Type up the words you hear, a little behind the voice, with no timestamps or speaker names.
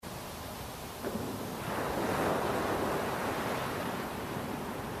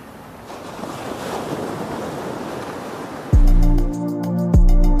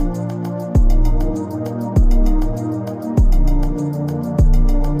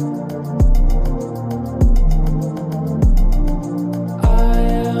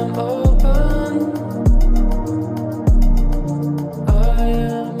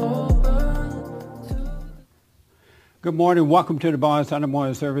Good morning. Welcome to the Bond Sunday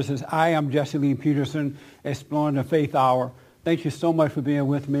Morning Services. I am Jesse Lee Peterson, exploring the Faith Hour. Thank you so much for being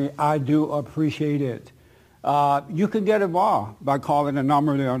with me. I do appreciate it. You can get involved by calling the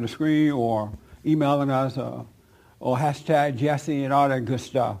number there on the screen or emailing us or hashtag Jesse and all that good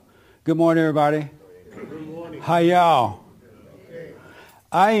stuff. Good morning, everybody. Good morning. How y'all?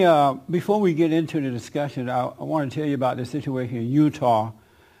 Before we get into the discussion, I want to tell you about the situation in Utah.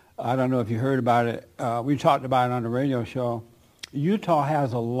 I don't know if you heard about it. We talked about it on the radio show. Utah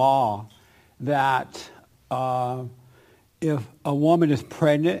has a law that if a woman is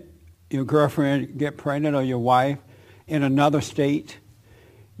pregnant, your girlfriend get pregnant or your wife in another state,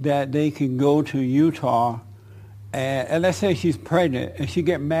 that they can go to Utah and let's say she's pregnant and she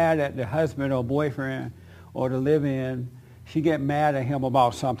get mad at the husband or boyfriend or the live-in. She get mad at him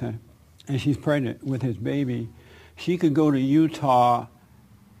about something and she's pregnant with his baby. She could go to Utah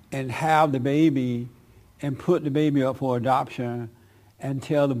and have the baby and put the baby up for adoption and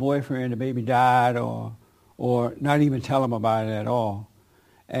tell the boyfriend the baby died or not even tell him about it at all.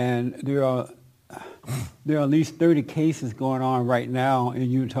 And there are at least 30 cases going on right now in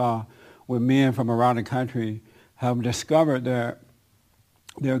Utah where men from around the country have discovered that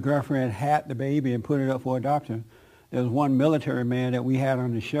their girlfriend had the baby and put it up for adoption. There's one military man that we had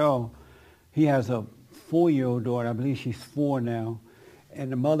on the show. He has a 4-year-old daughter. I believe she's 4 now. And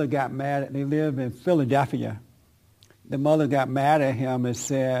the mother got mad. They live in Philadelphia. The mother got mad at him and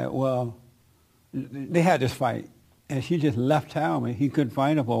said, well, they had this fight. And she just left town, and he couldn't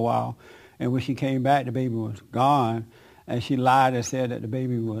find her for a while. And when she came back, the baby was gone. And she lied and said that the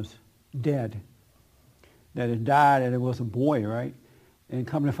baby was dead, that it died, and it was a boy, right? And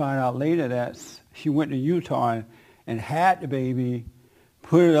come to find out later that she went to Utah and had the baby,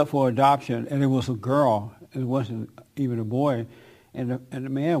 put it up for adoption, and it was a girl. It wasn't even a boy. And the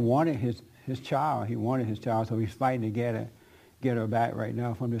man wanted his child. He wanted his child, so he's fighting to get her back right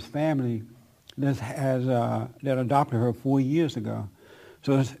now from this family that adopted her 4 years ago.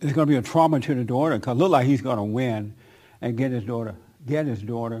 So it's going to be a trauma to the daughter because it looks like he's going to win and get his daughter.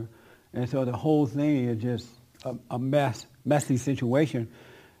 And so the whole thing is just a messy situation.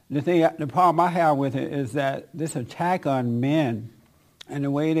 The problem I have with it is that this attack on men and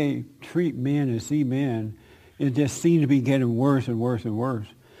the way they treat men and see men, it just seems to be getting worse and worse and worse.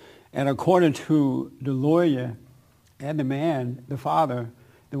 And according to the lawyer and the man, the father,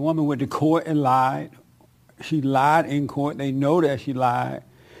 the woman went to court and lied. She lied in court. They know that she lied.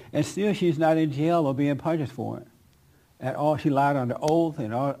 And still she's not in jail or being punished for it at all. She lied under oath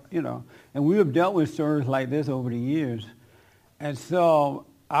and all, And we have dealt with stories like this over the years. And so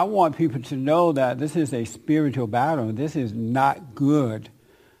I want people to know that this is a spiritual battle. This is not good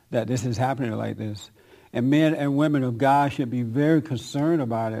that this is happening like this. And men and women of God should be very concerned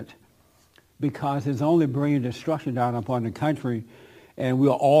about it because it's only bringing destruction down upon the country, and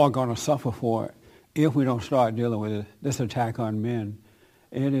we're all going to suffer for it if we don't start dealing with this attack on men.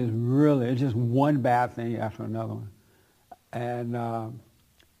 It's just one bad thing after another one. And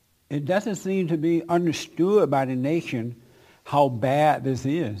it doesn't seem to be understood by the nation how bad this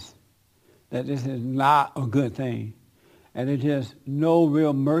is, that this is not a good thing. And there's just no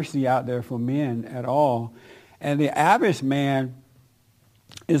real mercy out there for men at all. And the average man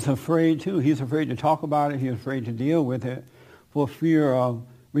is afraid too. He's afraid to talk about it. He's afraid to deal with it for fear of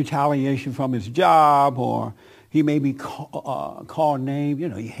retaliation from his job, or he may be called names. You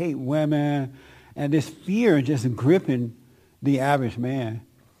hate women. And this fear is just gripping the average man.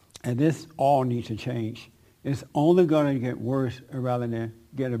 And this all needs to change. It's only going to get worse rather than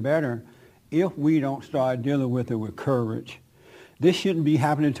get better if we don't start dealing with it with courage. This shouldn't be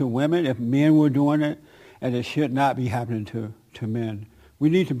happening to women if men were doing it, and it should not be happening to men. We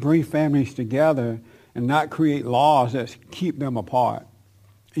need to bring families together and not create laws that keep them apart,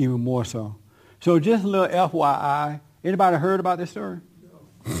 even more so. So just a little FYI. Anybody heard about this story?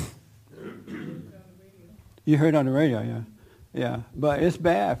 No. You heard on the radio, yeah. Yeah, but it's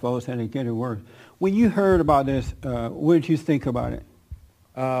bad, folks, and it's getting worse. When you heard about this, what did you think about it?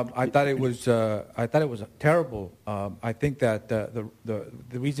 I thought it was terrible. I think that the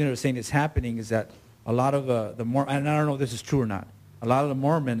reason they're saying it's happening is that a lot of the Mormons, and I don't know if this is true or not, a lot of the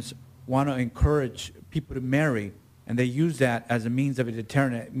Mormons want to encourage people to marry, and they use that as a means of a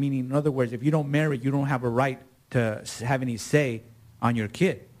deterrent. Meaning, in other words, if you don't marry, you don't have a right to have any say on your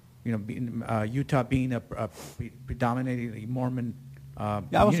kid. Utah being a predominantly Mormon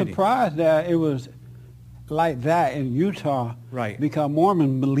community. I was surprised that it was like that in Utah, right? Because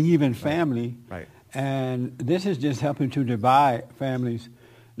Mormons believe in family, right? And this is just helping to divide families.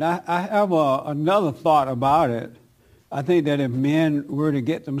 Now, I have another thought about it. I think that if men were to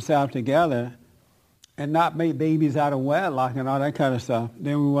get themselves together and not make babies out of wedlock and all that kind of stuff,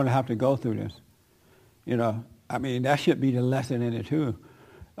 then we wouldn't have to go through this. You know, I mean, that should be the lesson in it too.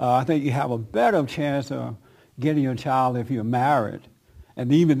 I think you have a better chance of getting your child if you're married,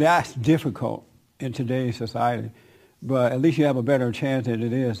 and even that's difficult in today's society. But at least you have a better chance than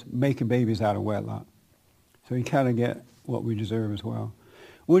it is making babies out of wedlock. So you kind of get what we deserve as well.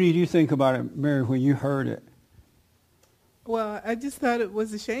 What did you think about it, Mary, when you heard it? Well, I just thought it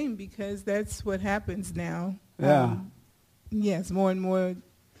was a shame because that's what happens now. Yeah. Yes, more and more.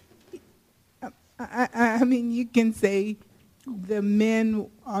 I mean, you can say the men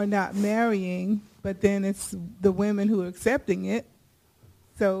are not marrying, but then it's the women who are accepting it.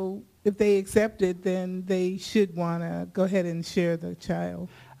 So if they accept it, then they should want to go ahead and share the child.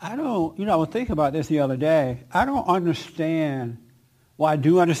 I was thinking about this the other day. I don't understand. Well, I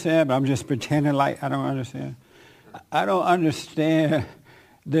do understand, but I'm just pretending like I don't understand. I don't understand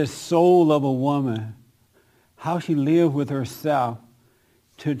the soul of a woman, how she lived with herself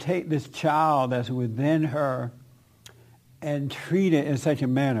to take this child that's within her and treat it in such a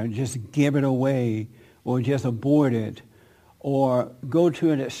manner, just give it away or just abort it or go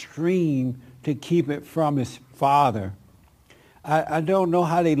to an extreme to keep it from its father. I don't know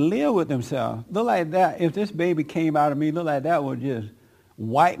how they live with themselves. Look like that. If this baby came out of me, look like that would just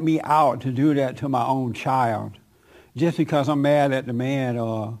wipe me out to do that to my own child just because I'm mad at the man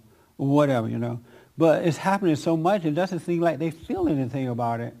or whatever, you know. But it's happening so much, it doesn't seem like they feel anything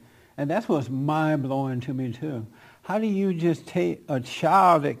about it. And that's what's mind-blowing to me, too. How do you just take a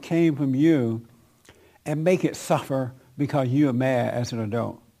child that came from you and make it suffer because you're mad as an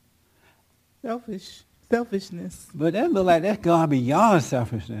adult? Selfishness. But that look like that's gone beyond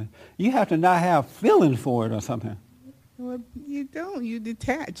selfishness. You have to not have feelings for it or something. Well, you don't. You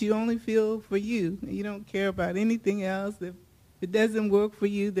detach. You only feel for you. You don't care about anything else. If it doesn't work for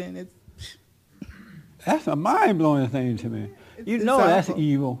you, then it's... That's a mind-blowing thing to me. It's That's awful.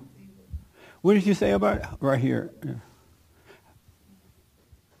 evil. What did you say about it? Right here.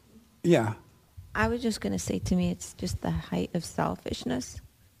 Yeah. I was just going to say, to me, it's just the height of selfishness.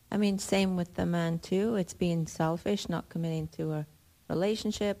 I mean, same with the man, too. It's being selfish, not committing to a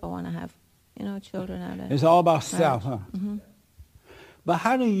relationship. I want to have, children out of It's all about self, huh? Mm-hmm. But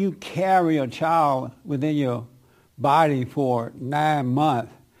how do you carry a child within your body for 9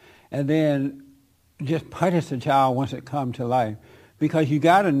 months and then just punish the child once it comes to life? Because you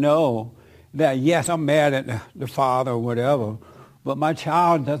got to know that, yes, I'm mad at the father or whatever, but my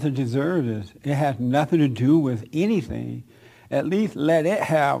child doesn't deserve this. It has nothing to do with anything. At least let it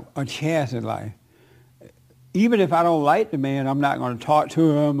have a chance in life. Even if I don't like the man, I'm not going to talk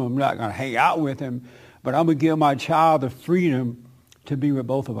to him. I'm not going to hang out with him. But I'm going to give my child the freedom to be with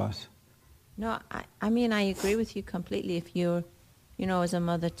both of us. No, I mean, I agree with you completely. If you're, as a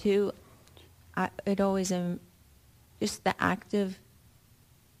mother too, it always, just the act of,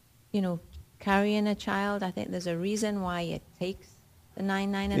 carrying a child, I think there's a reason why it takes the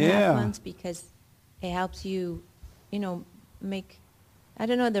 9 and a half months, because it helps you, make, I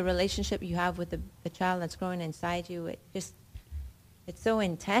don't know, the relationship you have with the child that's growing inside you. It's so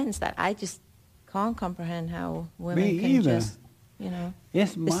intense that I just can't comprehend how women can just,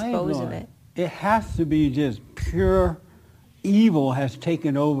 it's dispose of it. It has to be just pure evil has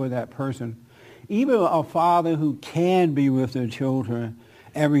taken over that person. Even a father who can be with their children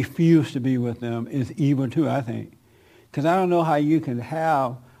and refuse to be with them is evil too, I think. Because I don't know how you can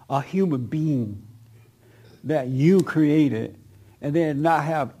have a human being that you created and then not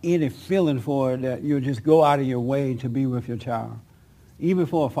have any feeling for it, that you'll just go out of your way to be with your child, even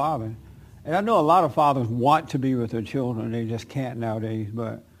for a father. And I know a lot of fathers want to be with their children. They just can't nowadays.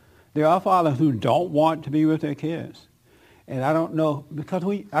 But there are fathers who don't want to be with their kids. And I don't know, because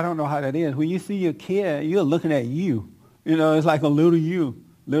I don't know how that is. When you see your kid, you're looking at you. It's like a little you,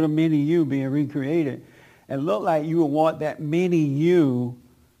 little mini you being recreated. And look like you would want that mini you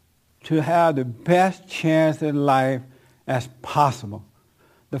to have the best chance in life as possible,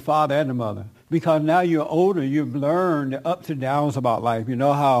 the father and the mother. Because now you're older, you've learned the ups and downs about life. You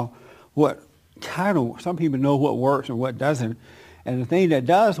know some people know what works and what doesn't. And the thing that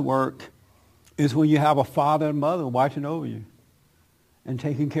does work is when you have a father and mother watching over you and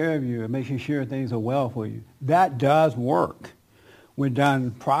taking care of you and making sure things are well for you. That does work when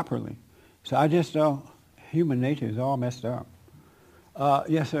done properly. So I just know human nature is all messed up.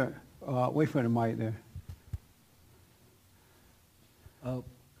 Yes, sir. Wait for the mic there. For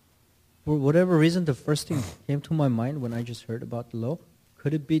whatever reason, the first thing came to my mind when I just heard about the law,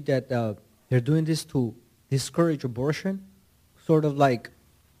 could it be that they're doing this to discourage abortion? Sort of like,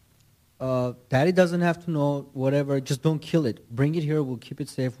 daddy doesn't have to know, whatever, just don't kill it. Bring it here, we'll keep it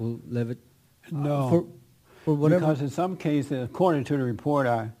safe, we'll leave it. No. For whatever. Because in some cases, according to the report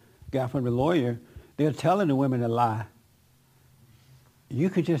I got from the lawyer, they're telling the women to lie. You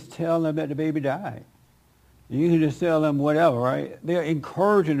could just tell them that the baby died. You can just tell them whatever, right? They're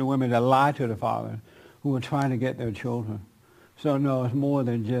encouraging the women to lie to the father who are trying to get their children. So no, it's more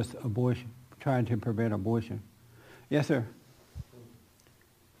than just abortion, trying to prevent abortion. Yes, sir.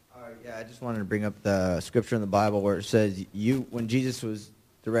 Yeah, I just wanted to bring up the scripture in the Bible where it says, when Jesus was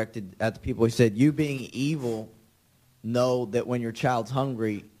directed at the people, he said, you being evil, know that when your child's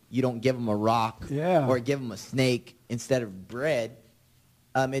hungry, you don't give them a rock or give them a snake instead of bread.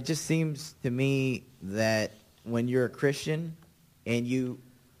 It just seems to me that when you're a Christian and you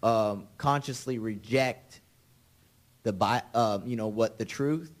consciously reject the the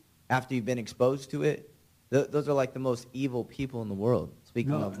truth after you've been exposed to it, those are like the most evil people in the world.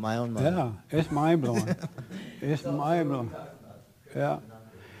 Speaking of my own mother. Yeah, it's mind-blowing. It's mind-blowing. Yeah.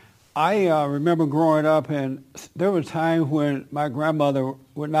 I remember growing up, and there were times when my grandmother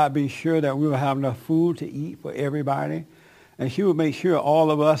would not be sure that we would have enough food to eat for everybody, and she would make sure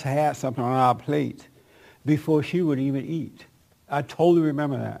all of us had something on our plate before she would even eat. I totally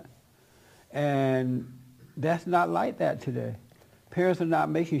remember that. And that's not like that today. Parents are not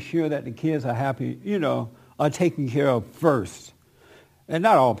making sure that the kids are happy, are taken care of first. And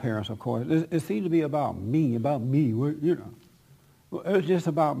not all parents, of course. It seemed to be about me. It's just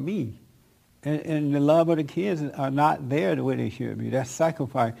about me. And the love of the kids are not there the way they should be. That's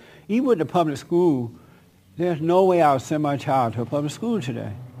sacrifice. Even with the public school, there's no way I would send my child to a public school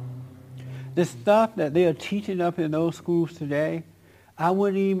today. The stuff that they are teaching up in those schools today, I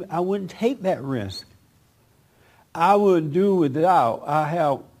wouldn't take that risk. I would do without. I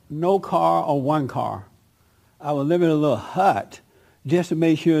have no car or one car. I would live in a little hut just to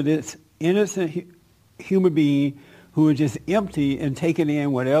make sure this innocent human being who is just empty and taking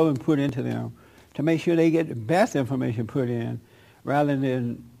in whatever and put into them, to make sure they get the best information put in, rather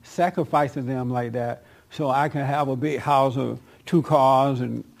than sacrificing them like that so I can have a big house or 2 cars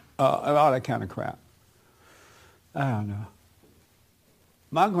and all that kind of crap. I don't know.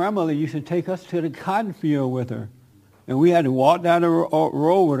 My grandmother used to take us to the cotton field with her, and we had to walk down the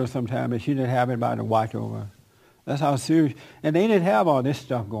road with her sometime, and she didn't have anybody to watch over us. That's how serious. And they didn't have all this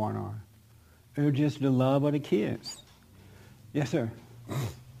stuff going on. It was just the love of the kids. Yes, sir.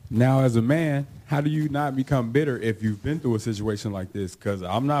 Now, as a man, how do you not become bitter if you've been through a situation like this? Because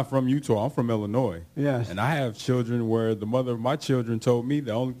I'm not from Utah. I'm from Illinois. Yes. And I have children where the mother of my children told me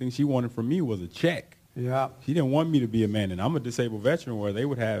the only thing she wanted from me was a check. Yeah. She didn't want me to be a man. And I'm a disabled veteran where they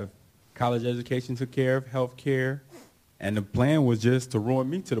would have college education took care of, health care. And the plan was just to ruin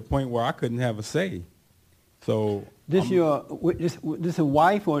me to the point where I couldn't have a say. So this a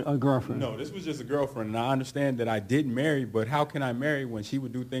wife or a girlfriend? No, this was just a girlfriend, and I understand that I didn't marry, but how can I marry when she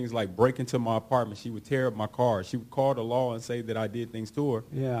would do things like break into my apartment, she would tear up my car, she would call the law and say that I did things to her.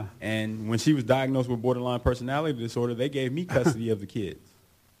 Yeah. And when she was diagnosed with borderline personality disorder, they gave me custody of the kids.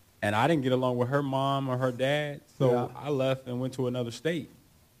 And I didn't get along with her mom or her dad, so I left and went to another state.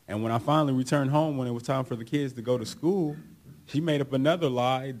 And when I finally returned home, when it was time for the kids to go to school, she made up another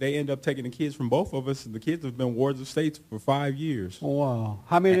lie. They ended up taking the kids from both of us. The kids have been wards of states for 5 years. Wow.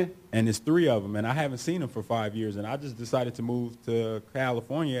 How many? And it's 3 of them, and I haven't seen them for 5 years. And I just decided to move to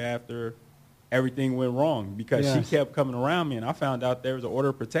California after everything went wrong because she kept coming around me, and I found out there was an order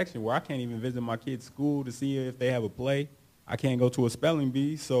of protection where I can't even visit my kids' school to see if they have a play. I can't go to a spelling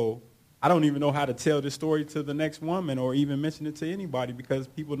bee, so I don't even know how to tell this story to the next woman or even mention it to anybody because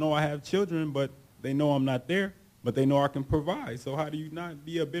people know I have children, but they know I'm not there. But they know I can provide. So how do you not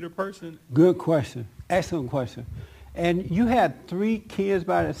be a bitter person? Good question. Excellent question. And you had 3 kids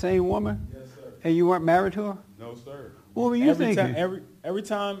by the same woman? Yes, sir. And you weren't married to her? No, sir. What were you thinking? Every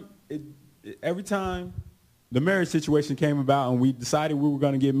time the marriage situation came about and we decided we were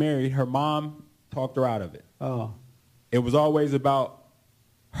going to get married, her mom talked her out of it. Oh. It was always about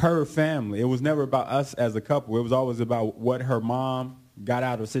her family. It was never about us as a couple. It was always about what her mom got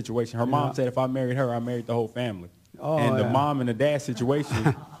out of the situation. Her mom said if I married her, I married the whole family. Oh, and the mom and the dad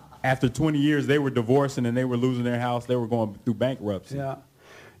situation, after 20 years, they were divorcing and they were losing their house. They were going through bankruptcy. Yeah.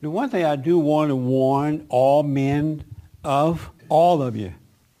 The one thing I do want to warn all men of, all of you,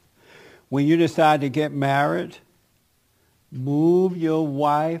 when you decide to get married, move your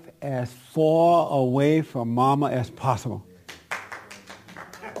wife as far away from mama as possible.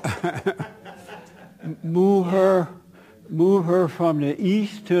 Move her from the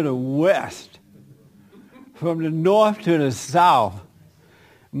east to the west, from the north to the south.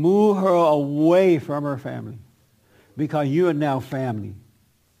 Move her away from her family because you are now family.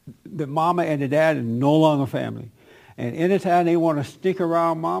 The mama and the dad are no longer family. And anytime they want to stick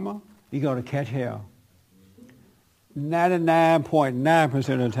around mama, you're going to catch hell. 99.9%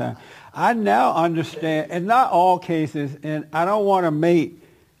 of the time. I now understand, and not all cases, and I don't want to make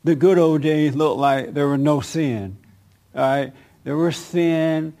the good old days look like there were no sin. All right? There was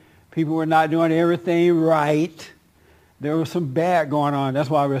sin. People were not doing everything right. There was some bad going on. That's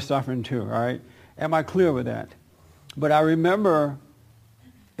why we're suffering too, all right? Am I clear with that? But I remember,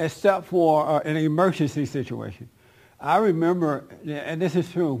 except for an emergency situation, I remember, and this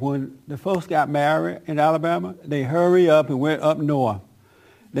is true, when the folks got married in Alabama, they hurried up and went up north.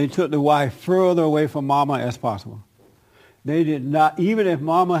 They took the wife further away from mama as possible. They did not, even if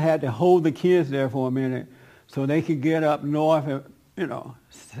mama had to hold the kids there for a minute so they could get up north and,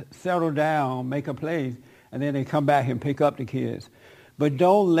 settle down, make a place, and then they come back and pick up the kids. But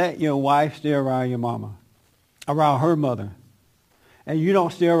don't let your wife stay around your mama, around her mother. And you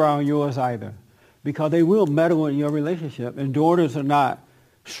don't stay around yours either, because they will meddle in your relationship. And daughters are not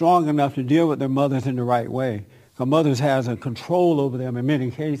strong enough to deal with their mothers in the right way. Because mothers has a control over them in many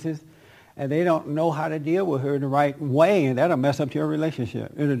cases, and they don't know how to deal with her in the right way, and that'll mess up your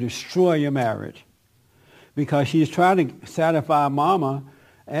relationship. It'll destroy your marriage. Because she's trying to satisfy mama,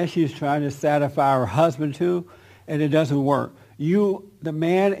 and she's trying to satisfy her husband too, and it doesn't work. You, the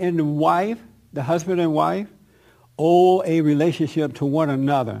man and the wife, the husband and wife, owe a relationship to one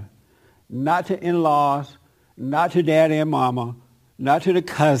another. Not to in-laws, not to daddy and mama, not to the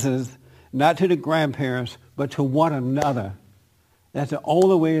cousins, not to the grandparents, but to one another. That's the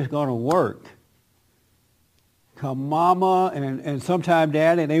only way it's going to work. Because mama and sometimes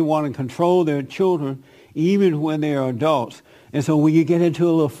daddy, they want to control their children even when they're adults. And so when you get into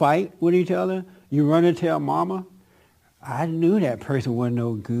a little fight with each other, you run and tell mama, I knew that person wasn't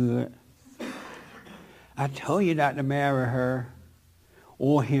no good. I told you not to marry her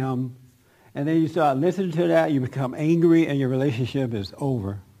or him. And then you start listening to that, you become angry, and your relationship is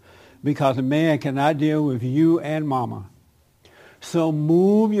over. Because a man cannot deal with you and mama. So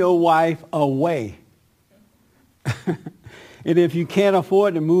move your wife away. And if you can't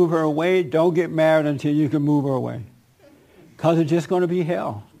afford to move her away, don't get married until you can move her away. Because it's just going to be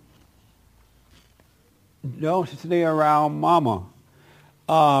hell. Don't stay around mama.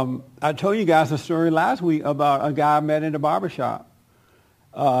 I told you guys a story last week about a guy I met in the barbershop.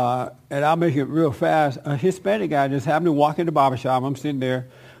 And I'll make it real fast. A Hispanic guy just happened to walk in the barbershop. I'm sitting there.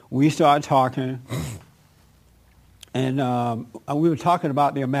 We started talking. And we were talking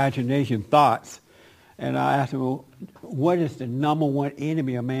about the imagination, thoughts. And I asked him, well, what is the number one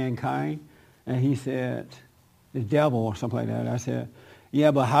enemy of mankind? And he said, the devil or something like that. I said,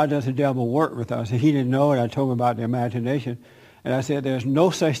 yeah, but how does the devil work with us? And he didn't know it. I told him about the imagination. And I said, there's no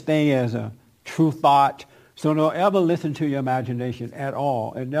such thing as a true thought. So don't ever listen to your imagination at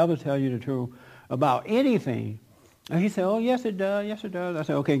all. It never tell you the truth about anything. And he said, oh, yes, it does. Yes, it does. I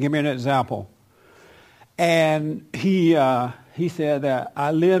said, okay, give me an example. And he said that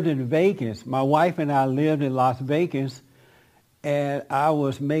I lived in Vegas. My wife and I lived in Las Vegas, and I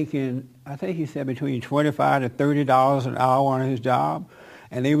was making, I think he said between $25 to $30 an hour on his job,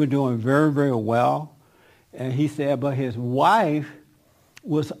 and they were doing very, very well. And he said, but his wife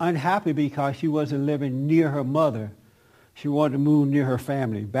was unhappy because she wasn't living near her mother. She wanted to move near her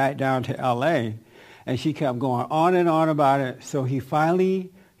family, back down to L.A., and she kept going on and on about it. So he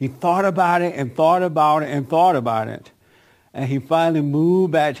thought about it and thought about it and thought about it. And he finally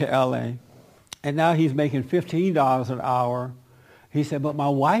moved back to L.A. And now he's making $15 an hour. He said, but my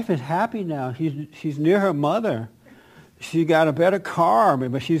wife is happy now. She's near her mother. She got a better car,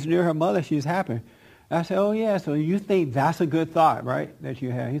 but she's near her mother. She's happy. I said, oh, yeah, so you think that's a good thought, right, that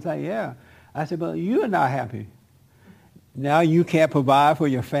you have? He's like, yeah. I said, but you're not happy. Now you can't provide for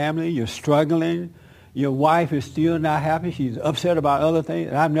your family. You're struggling. Your wife is still not happy. She's upset about other things.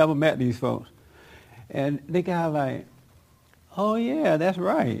 And I've never met these folks. And the guy like, oh, yeah, that's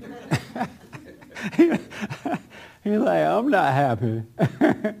right. He's like, I'm not happy.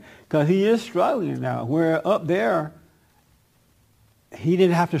 Because he is struggling now. Where up there, he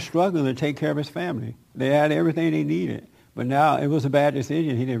didn't have to struggle to take care of his family. They had everything they needed. But now it was a bad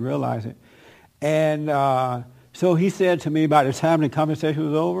decision. He didn't realize it. And so he said to me by the time the conversation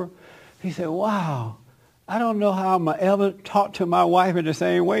was over, he said, wow, I don't know how I'm going to ever talk to my wife in the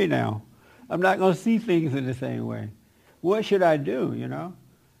same way now. I'm not going to see things in the same way. What should I do,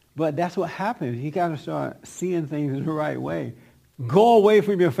 But that's what happens. You got to start seeing things in the right way. Go away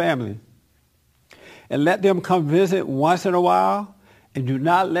from your family and let them come visit once in a while, and do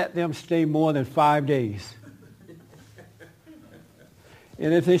not let them stay more than 5 days.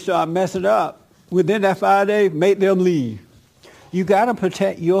 And if they start messing up, within that 5 days, make them leave. You got to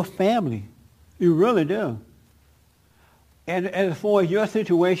protect your family. You really do. And as far as your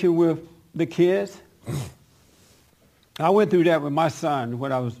situation with the kids, I went through that with my son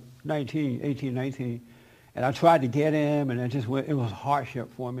when I was 18, 19, and I tried to get him, and it was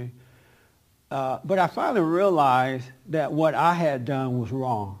hardship for me. But I finally realized that what I had done was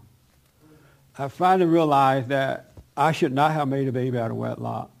wrong. I finally realized that I should not have made a baby out of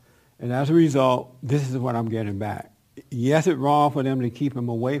wedlock. And as a result, this is what I'm getting back. Yes, it's wrong for them to keep him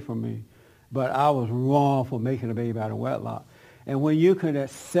away from me, but I was wrong for making a baby out of wedlock. And when you can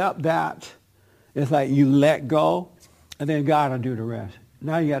accept that, it's like you let go, and then God will do the rest.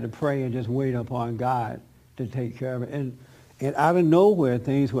 Now you got to pray and just wait upon God to take care of it. And out of nowhere,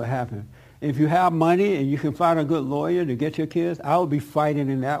 things will happen. If you have money and you can find a good lawyer to get your kids, I would be fighting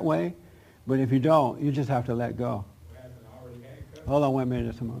in that way. But if you don't, you just have to let go. Hold on 1 minute,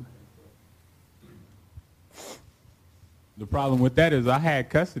 just a moment. The problem with that is I had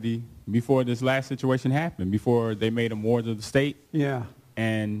custody before this last situation happened, before they made him wards of the state. Yeah.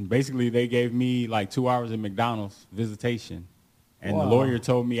 And basically they gave me like 2 hours in McDonald's visitation. And Wow. the lawyer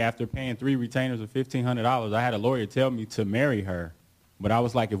told me after paying 3 retainers of $1,500, I had a lawyer tell me to marry her. But I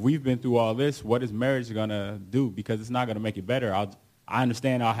was like, if we've been through all this, what is marriage going to do? Because it's not going to make it better. I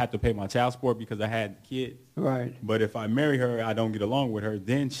understand I'll have to pay my child support because I had kids. Right. But if I marry her, I don't get along with her,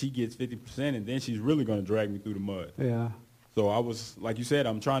 then she gets 50%, and then she's really going to drag me through the mud. Yeah. So I was, like you said,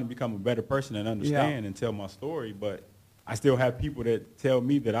 I'm trying to become a better person and understand and tell my story, but I still have people that tell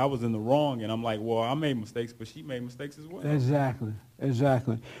me that I was in the wrong, and I'm like, well, I made mistakes, but she made mistakes as well. Exactly.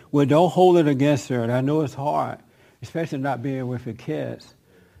 Well, don't hold it against her. And I know it's hard, especially not being with your kids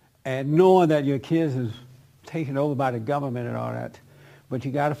and knowing that your kids is taken over by the government and all that. But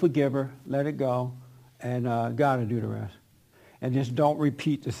you got to forgive her, let it go, and God will do the rest. And just don't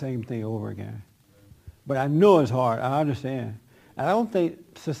repeat the same thing over again. But I know it's hard. I understand. And I don't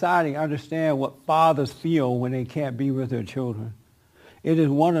think society understands what fathers feel when they can't be with their children. It is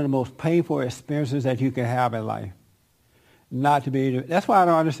one of the most painful experiences that you can have in life. Not to be able to, that's why I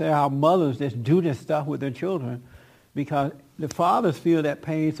don't understand how mothers just do this stuff with their children, because the fathers feel that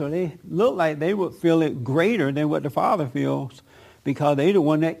pain, so they look like they would feel it greater than what the father feels, because they're the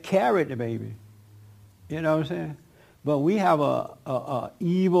one that carried the baby. You know what I'm saying? But we have a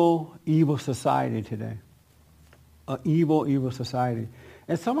evil society today. An evil society.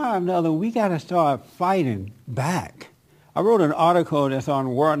 And somehow or another, we got to start fighting back. I wrote an article that's on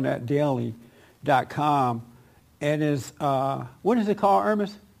worldnetdaily.com, and it's, what is it called,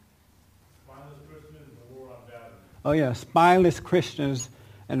 Ernest? Spineless Christians and the War on Values. Oh, yeah, Spineless Christians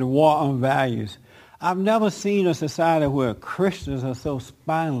and the War on Values. I've never seen a society where Christians are so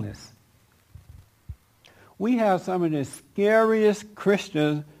spineless. We have some of the scariest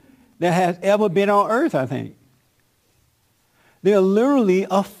Christians that has ever been on earth, I think. They're literally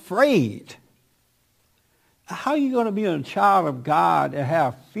afraid. How are you going to be a child of God and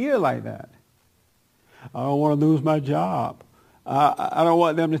have fear like that? I don't want to lose my job. I don't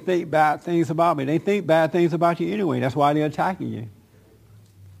want them to think bad things about me. They think bad things about you anyway. That's why they're attacking you.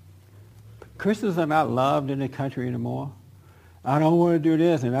 Christians are not loved in the country anymore. I don't want to do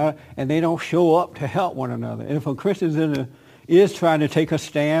this, and they don't show up to help one another. And if a Christian is trying to take a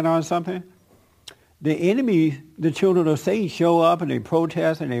stand on something, the enemy, the children of Satan, show up and they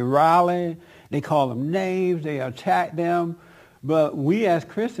protest and they rally. They call them names. They attack them. But we as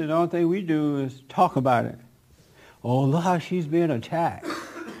Christians, the only thing we do is talk about it. Oh, look how she's being attacked.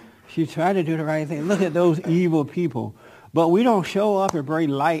 She's trying to do the right thing. Look at those evil people. But we don't show up and bring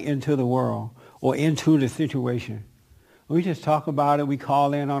light into the world or into the situation. We just talk about it. We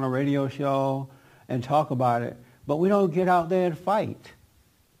call in on a radio show and talk about it. But we don't get out there and fight.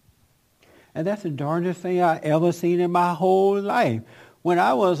 And that's the darndest thing I ever seen in my whole life. When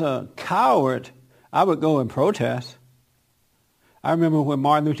I was a coward, I would go and protest. I remember when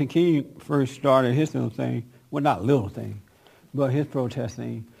Martin Luther King first started his little thing. Well, not little thing, but his protest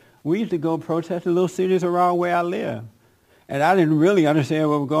thing. We used to go protest in little cities around where I live. And I didn't really understand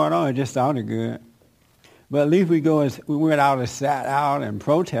what was going on. It just sounded good. But at least we went out and sat out and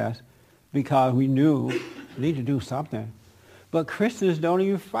protest because we knew we need to do something. But Christians don't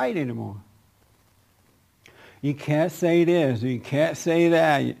even fight anymore. You can't say this. You can't say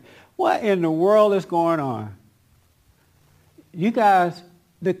that. What in the world is going on? You guys,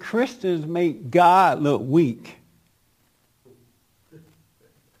 the Christians make God look weak.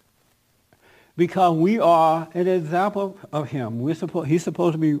 Because we are an example of him. He's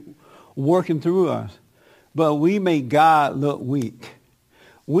supposed to be working through us. But we make God look weak.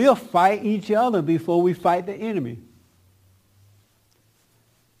 We'll fight each other before we fight the enemy.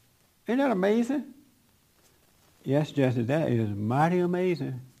 Isn't that amazing? Yes, Jesse, that is mighty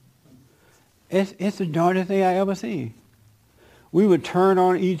amazing. It's the darndest thing I ever seen. We would turn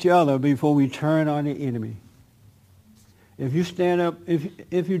on each other before we turn on the enemy. If you stand up,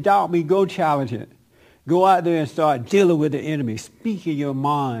 if you doubt me, go challenge it. Go out there and start dealing with the enemy, speaking your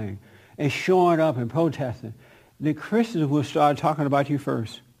mind, and showing up and protesting. The Christians will start talking about you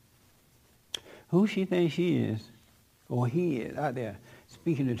first. Who she thinks she is, or he is, out there,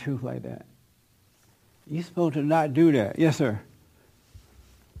 speaking the truth like that. You're supposed to not do that. Yes, sir.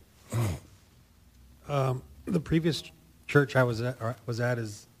 The previous church I was at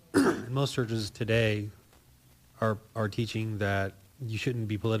is, most churches today are teaching that you shouldn't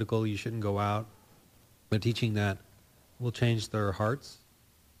be political, you shouldn't go out. They're teaching that will change their hearts,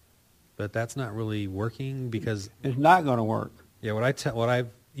 but that's not really working because it's not going to work. Yeah, what I've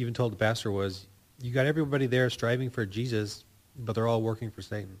even told the pastor was, you got everybody there striving for Jesus, but they're all working for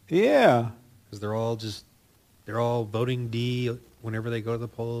Satan. Yeah, because they're all voting D whenever they go to the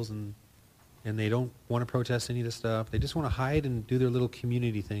polls, and they don't want to protest any of this stuff. They just want to hide and do their little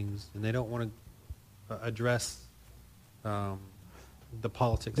community things, and they don't want to address the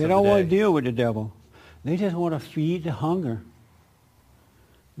politics. They don't want to deal with the devil. They just want to feed the hunger.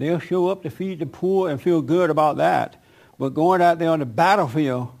 They'll show up to feed the poor and feel good about that. But going out there on the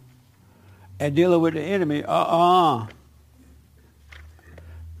battlefield and dealing with the enemy,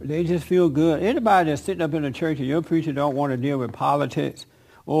 they just feel good. Anybody that's sitting up in the church and your preacher don't want to deal with politics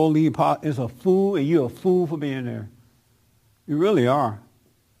or is a fool, and you're a fool for being there. You really are.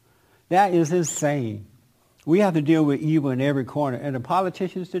 That is insane. We have to deal with evil in every corner. And the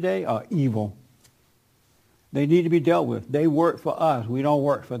politicians today are evil. They need to be dealt with. They work for us. We don't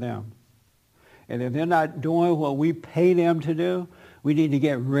work for them. And if they're not doing what we pay them to do, we need to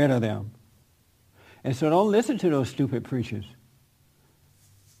get rid of them. And so don't listen to those stupid preachers.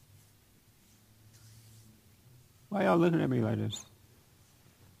 Why y'all looking at me like this?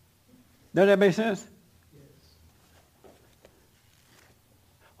 Does that make sense?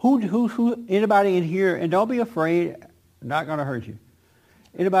 Who, anybody in here, and don't be afraid, not going to hurt you.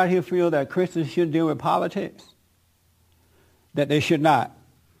 Anybody here feel that Christians should deal with politics? That they should not?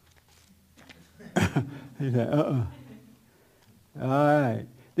 He said, All right.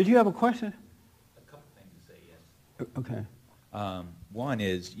 Did you have a question? A couple things to say, yes. Okay. One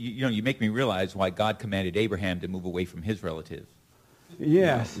is, you make me realize why God commanded Abraham to move away from his relatives.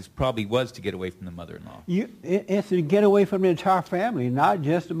 Yes. This probably was to get away from the mother-in-law. It's to get away from the entire family, not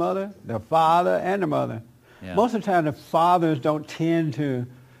just the mother, the father, and the mother. Yeah. Most of the time, the fathers don't tend to,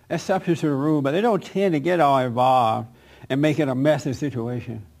 exceptions to the rule, but they don't tend to get all involved and make it a messy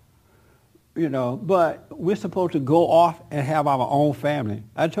situation. But we're supposed to go off and have our own family.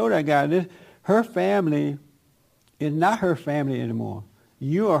 I told that guy, her family is not her family anymore.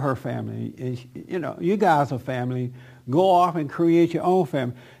 You are her family. You guys are family. Go off and create your own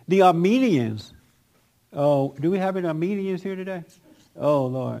family. The Armenians. Oh, do we have any Armenians here today? Oh,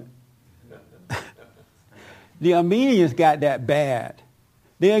 Lord. The Armenians got that bad.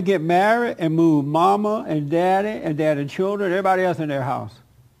 They'll get married and move mama and daddy children, everybody else in their house.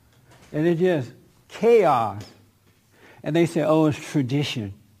 And it's just chaos. And they say, oh, it's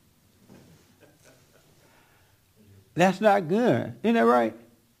tradition. That's not good. Isn't that right?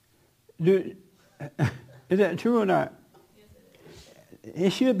 Is that true or not?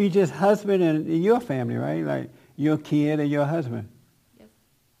 It should be just husband and your family, right? Like your kid and your husband. Yes.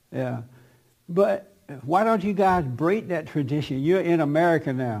 Yeah. But why don't you guys break that tradition? You're in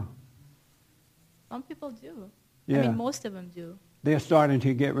America now. Some people do. Yeah. I mean, most of them do. They're starting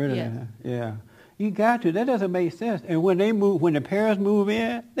to get rid of that. Yeah. You got to. That doesn't make sense. And when the parents move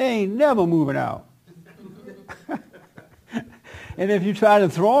in, they ain't never moving out. And if you try to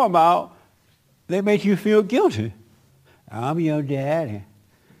throw them out, they make you feel guilty. I'm your daddy.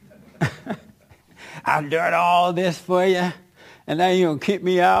 I've done all this for you, and now you're going to kick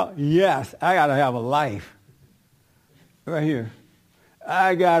me out? Yes, I got to have a life. Right here.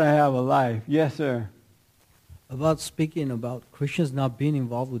 I got to have a life. Yes, sir. About speaking about Christians not being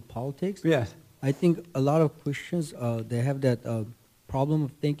involved with politics. Yes. I think a lot of Christians, they have that problem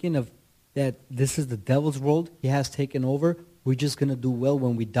of thinking of that this is the devil's world. He has taken over. We're just going to do well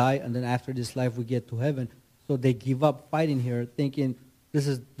when we die, and then after this life we get to heaven. So they give up fighting here, thinking this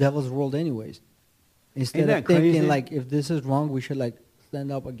is devil's world anyways. Instead of thinking, crazy? Like, if this is wrong, we should, like,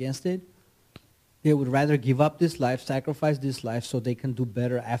 stand up against it. They would rather give up this life, sacrifice this life, so they can do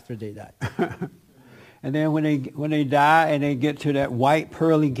better after they die. And then when they die and they get to that white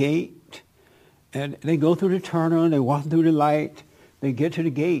pearly gate, and they go through the tunnel, and they walk through the light, they get to the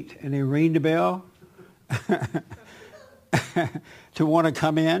gate, and they ring the bell to want to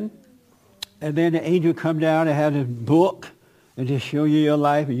come in. And then the angel come down and have this book and just show you your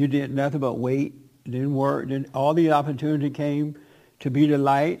life, and you did nothing but wait. It didn't work. Then all the opportunity came to be the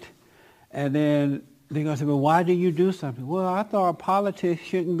light. And then they're going to say, well, why do you do something? Well, I thought politics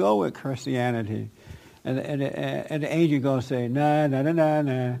shouldn't go with Christianity. And the angel going to say, nah, nah, nah, nah,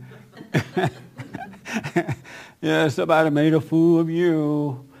 nah. Yeah, somebody made a fool of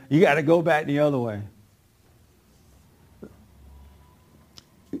you. You got to go back the other way.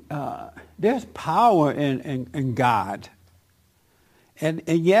 There's power in God. And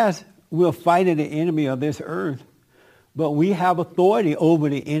yes, we're fighting the enemy of this earth, but we have authority over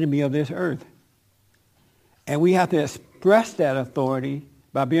the enemy of this earth. And we have to express that authority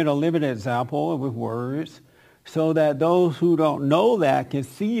by being a living example with words so that those who don't know that can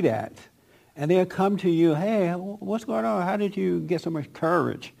see that. And they'll come to you, hey, what's going on? How did you get so much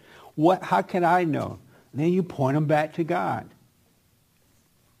courage? How can I know? And then you point them back to God.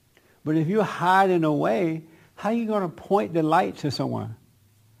 But if you're hiding away, how are you going to point the light to someone?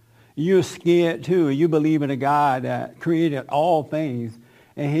 You're scared too. You believe in a God that created all things,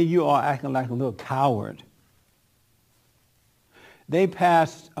 and here you are acting like a little coward. They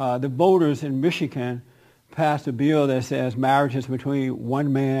passed, the voters in Michigan passed a bill that says marriages between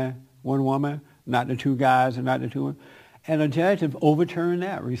one man, one woman, not the two guys and not the two women. And a judge has overturned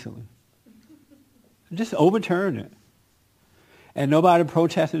that recently. Just overturned it. And nobody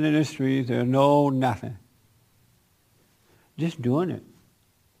protested in the streets. There's no nothing. Just doing it.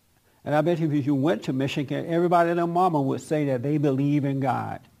 And I bet you if you went to Michigan, everybody and their mama would say that they believe in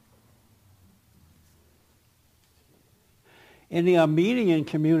God. In the Armenian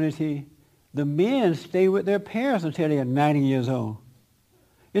community, the men stay with their parents until they are 90 years old.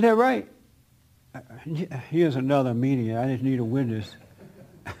 Is that right? Here's another Armenian. I just need a witness.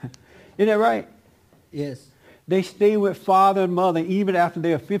 Is that right? Yes. They stay with father and mother even after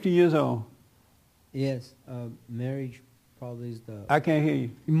they are 50 years old. Yes. Marriage probably is the... I can't hear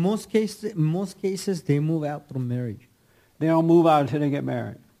you. In most cases, they move out through marriage. They don't move out until they get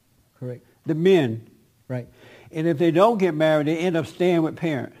married. Correct. The men. Right. And if they don't get married, they end up staying with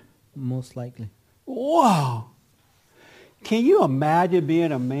parents. Most likely. Whoa. Can you imagine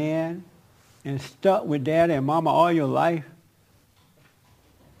being a man and stuck with daddy and mama all your life?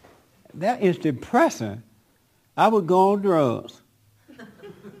 That is depressing. I would go on drugs.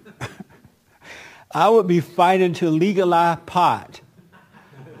 I would be fighting to legalize pot.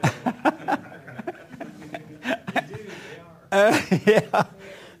 Yeah.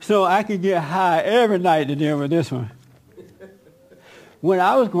 So I could get high every night to deal with this one. When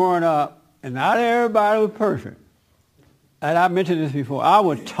I was growing up, and not everybody was perfect, and I mentioned this before, I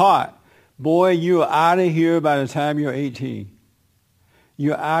was taught, boy, you're out of here by the time you're 18.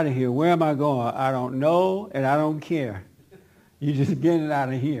 You're out of here. Where am I going? I don't know, and I don't care. You're just getting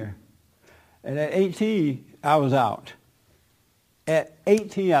out of here. And at 18, I was out. At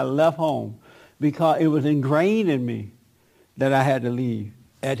 18, I left home because it was ingrained in me that I had to leave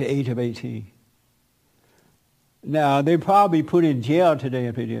at the age of 18. Now, they probably put in jail today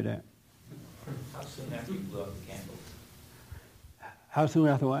if they did that. How soon after you blew out the candles? How soon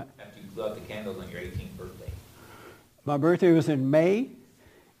after what? After you blew out the candles on your 18th birthday. My birthday was in May,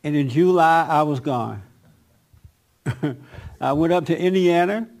 and in July, I was gone. I went up to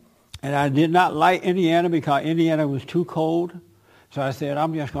Indiana, and I did not like Indiana because Indiana was too cold. So I said,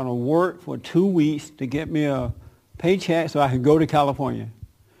 I'm just going to work for 2 weeks to get me a paycheck so I can go to California.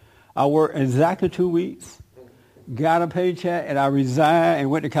 I worked exactly 2 weeks, got a paycheck, and I resigned and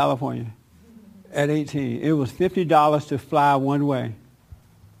went to California at 18. It was $50 to fly one way.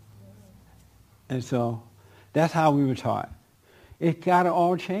 And so that's how we were taught. It got to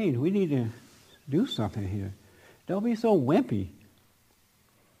all change. We need to do something here. Don't be so wimpy.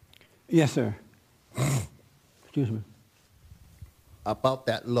 Yes, sir. Excuse me. About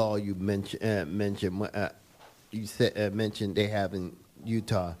that law you mentioned, you said mentioned they have in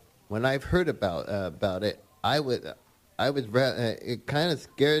Utah. When I've heard about it, I was it kind of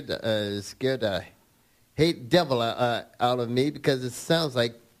scared the hate devil out of me because it sounds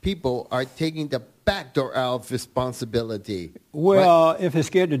like people are taking the back door out of responsibility. Well, if it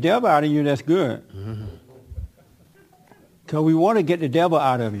scared the devil out of you, that's good. Because we want to get the devil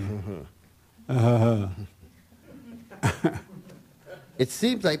out of you. It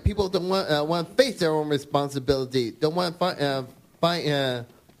seems like people don't want to face their own responsibility. Don't want to find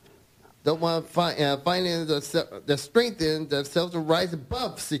the strength in themselves to rise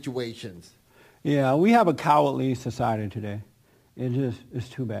above situations. Yeah, we have a cowardly society today. It's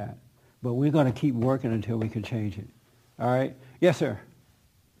too bad. But we're going to keep working until we can change it. All right? Yes, sir.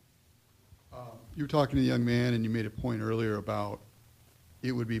 You were talking to the young man, and you made a point earlier about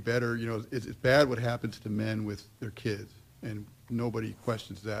it would be better, it's bad what happens to men with their kids, and nobody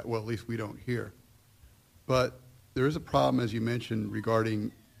questions that. Well, at least we don't hear. But there is a problem, as you mentioned,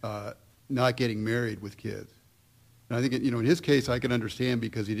 regarding not getting married with kids. And I think, in his case, I can understand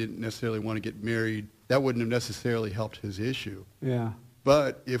because he didn't necessarily want to get married. That wouldn't have necessarily helped his issue. Yeah.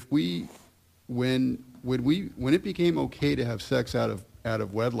 But when it became okay to have sex out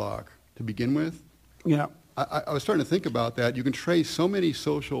of wedlock to begin with, Yeah. I was starting to think about that. You can trace so many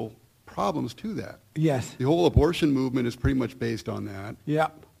social problems to that. Yes. The whole abortion movement is pretty much based on that. Yeah.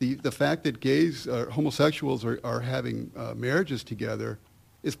 The fact that gays, homosexuals are having marriages together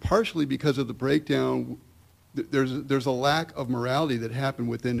is partially because of the breakdown. There's a lack of morality that happened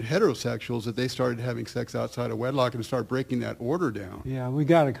within heterosexuals that they started having sex outside of wedlock and start breaking that order down. Yeah, we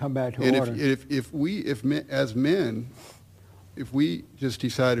got to come back to And order. as men, if we just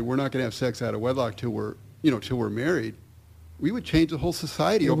decided we're not going to have sex out of wedlock till we're married, we would change the whole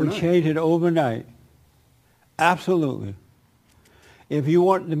society We would overnight. change it overnight. Absolutely. If you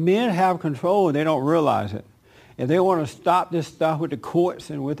want, the men have control, they don't realize it. If they want to stop this stuff with the courts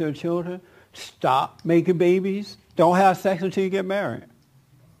and with their children, stop making babies. Don't have sex until you get married.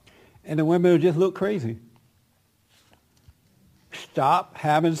 And the women will just look crazy. Stop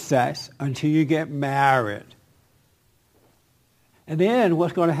having sex until you get married. And then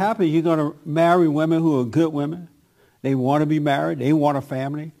what's going to happen, you're going to marry women who are good women. They want to be married. They want a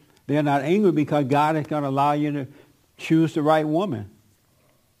family. They're not angry because God is going to allow you to choose the right woman.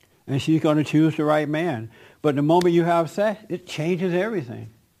 And she's going to choose the right man. But the moment you have sex, it changes everything.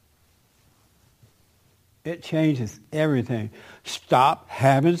 It changes everything. Stop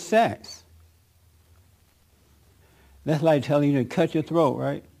having sex. That's like telling you to cut your throat,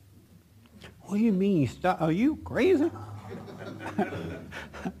 right? What do you mean, stop? Are you crazy?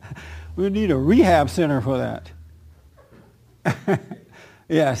 We need a rehab center for that.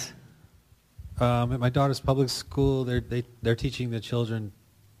 Yes. At my daughter's public school, they're teaching the children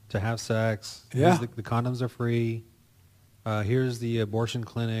to have sex. Yeah. The condoms are free. Here's the abortion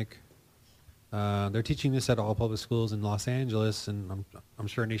clinic. They're teaching this at all public schools in Los Angeles, and I'm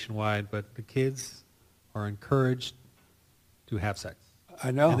sure nationwide. But the kids are encouraged to have sex.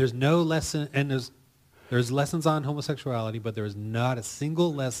 I know. And there's no lesson, and there's lessons on homosexuality, but there is not a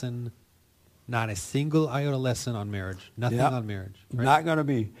single lesson, not a single iota lesson on marriage. Nothing on marriage. Right? Not going to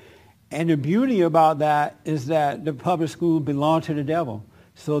be. And the beauty about that is that the public schools belong to the devil.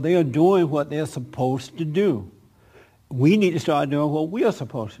 So they are doing what they're supposed to do. We need to start doing what we are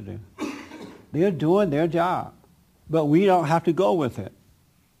supposed to do. They're doing their job. But we don't have to go with it.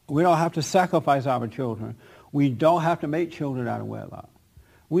 We don't have to sacrifice our children. We don't have to make children out of wedlock.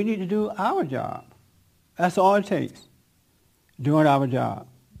 We need to do our job. That's all it takes, doing our job.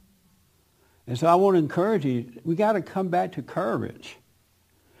 And so I want to encourage you, we got to come back to courage.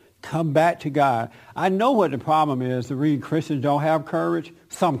 Come back to God. I know what the problem is. The reason Christians don't have courage.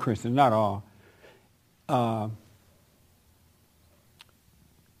 Some Christians, not all.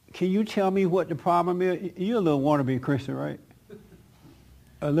 Can you tell me what the problem is? You're a little wannabe Christian, right?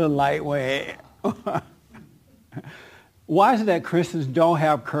 A little lightweight. Why is it that Christians don't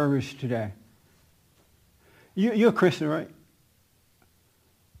have courage today? You're a Christian, right?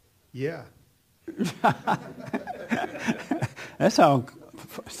 Yeah. That's all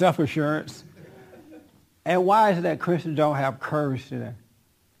self-assurance. And why is it that Christians don't have courage today?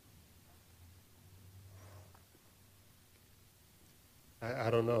 I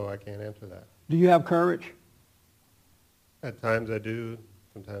don't know. I can't answer that. Do you have courage? At times I do.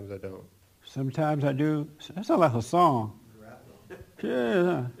 Sometimes I don't. Sometimes I do. That sounds like a song.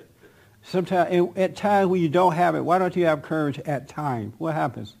 Yeah. Sometimes, at times when you don't have it, why don't you have courage at times? What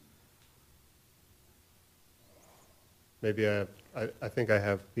happens? Maybe I think I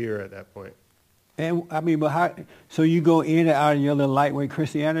have fear at that point. And I mean, but how? So you go in and out of your little lightweight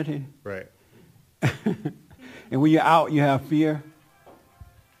Christianity, Right. and when you're out, you have fear.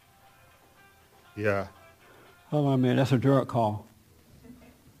 Yeah. Hold on a minute, that's a drug call.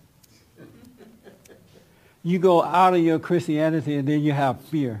 You go out of your Christianity and then you have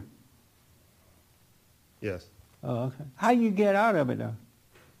fear. Yes. Oh, okay. How you get out of it though?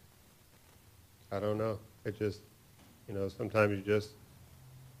 I don't know. It just, sometimes you just,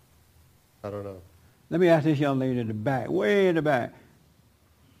 I don't know. Let me ask this young lady in the back, way in the back.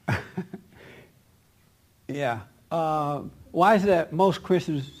 Yeah. Why is it that most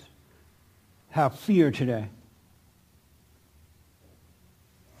Christians have fear today?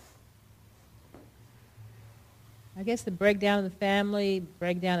 I guess the breakdown of the family,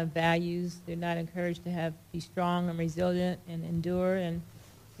 breakdown of values. They're not encouraged to be strong and resilient and endure, and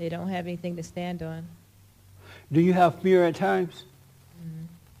they don't have anything to stand on. Do you have fear at times? Mm-hmm.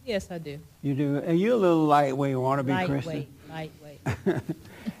 Yes, I do. You do. And you're a little lightweight, want to be Christian. Lightweight.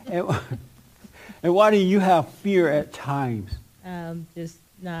 And why do you have fear at times? Just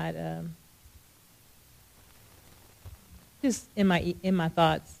not Just in my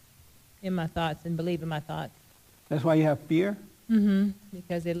thoughts, and believe in my thoughts. That's why you have fear?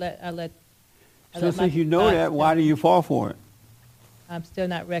 Because I let So my since you know thoughts that, why go. do you fall for it? I'm still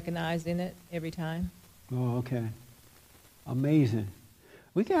not recognizing it every time. Oh, okay. Amazing.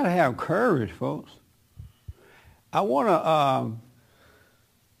 We got to have courage, folks. I want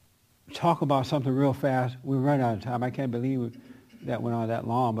to talk about something real fast. We're running out of time. I can't believe that went on that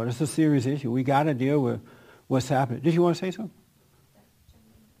long, but it's a serious issue. We got to deal with what's happening. Did you want to say something?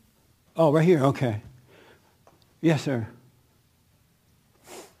 Oh, right here. Okay. Yes, sir.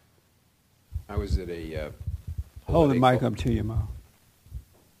 I was at a Hold the mic up to you, Mo.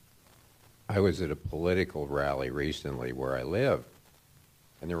 I was at a political rally recently where I live,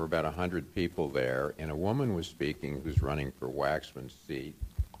 and there were about 100 people there, and a woman was speaking who's running for Waxman's seat.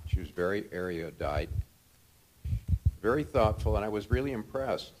 She was very erudite, very thoughtful, and I was really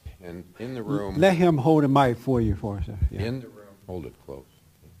impressed. And in the room... Let him hold the mic for you for us. Yeah. In the room... Hold it close.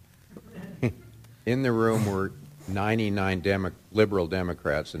 In the room were 99 liberal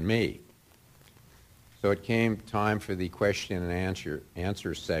Democrats and me. So it came time for the question and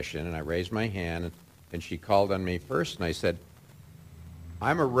answer session, and I raised my hand, and she called on me first, and I said,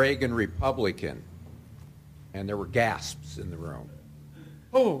 I'm a Reagan Republican. And there were gasps in the room.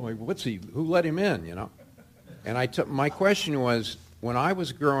 Oh, what's he, who let him in, you know? And my question was, when I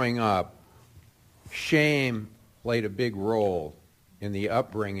was growing up, shame played a big role in the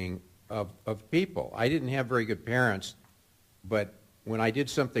upbringing of people. I didn't have very good parents, but when I did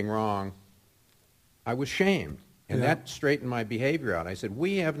something wrong, I was shamed, and that straightened my behavior out. I said,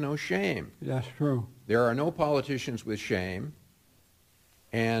 we have no shame. That's true. There are no politicians with shame.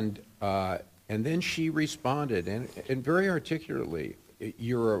 And then she responded, and very articulately,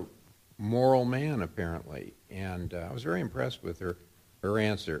 you're a moral man, apparently. And I was very impressed with her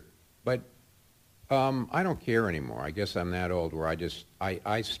answer. But I don't care anymore. I guess I'm that old where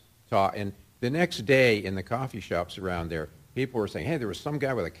I saw, and the next day in the coffee shops around there, people were saying, hey, there was some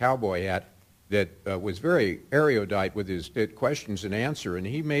guy with a cowboy hat that was very erudite with his questions and answer, and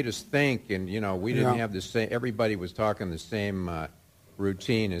he made us think, and, you know, we didn't have the same, everybody was talking the same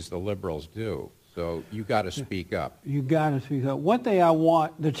routine as the liberals do. So you got to speak up. You got to speak up. One thing I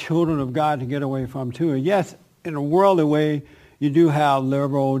want the children of God to get away from, too, and yes, in a worldly way, you do have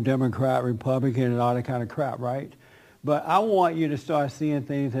liberal, Democrat, Republican, and all that kind of crap, right? But I want you to start seeing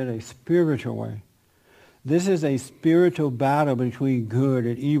things in a spiritual way. This is a spiritual battle between good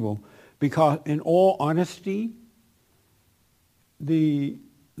and evil. Because in all honesty, the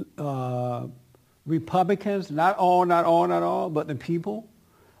Republicans, not all, but the people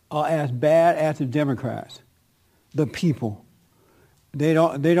are as bad as the Democrats. The people. They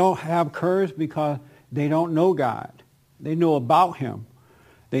don't have courage because they don't know God. They know about him.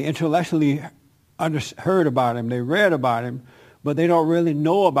 They intellectually heard about him. They read about him, but they don't really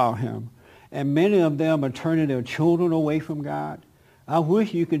know about him. And many of them are turning their children away from God. I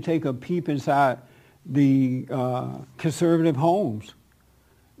wish you could take a peep inside the conservative homes.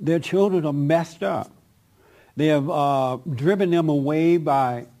 Their children are messed up. They have driven them away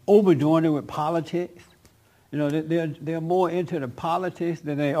by overdoing it with politics. You know, they're more into the politics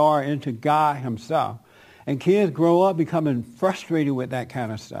than they are into God himself. And kids grow up becoming frustrated with that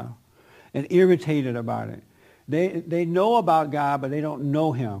kind of stuff and irritated about it. They know about God, but they don't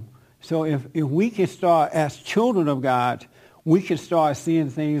know him. So if we can start, as children of God, we can start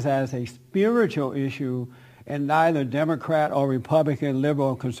seeing things as a spiritual issue and neither Democrat or Republican, liberal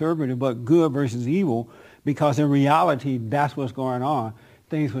or conservative, but good versus evil, because in reality, that's what's going on.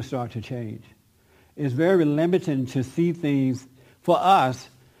 Things will start to change. It's very limiting to see things for us.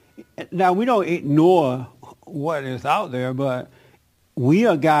 Now, we don't ignore what is out there, but we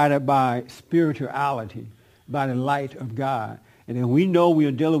are guided by spirituality, by the light of God. And if we know we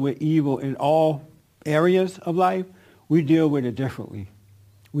are dealing with evil in all areas of life, we deal with it differently.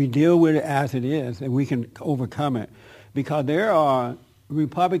 We deal with it as it is, and we can overcome it. Because there are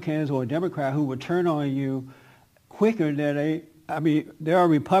Republicans or Democrats who will turn on you quicker than there are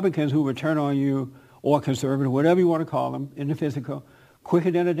Republicans who will turn on you, or conservative, whatever you want to call them, in the physical,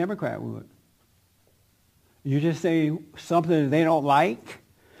 quicker than a Democrat would. You just say something that they don't like,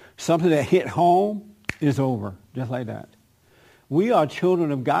 something that hit home, is over, just like that. We are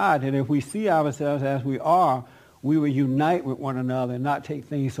children of God, and if we see ourselves as we are, we will unite with one another and not take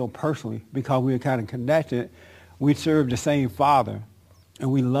things so personally because we are kind of connected. We serve the same Father,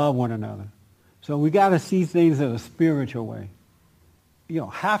 and we love one another. So we got to see things in a spiritual way. You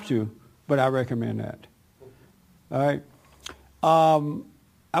don't have to, but I recommend that. All right.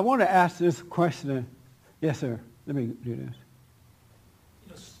 I want to ask this question. Yes, sir. Let me do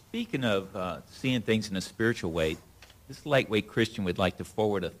this. Speaking of seeing things in a spiritual way, this lightweight Christian would like to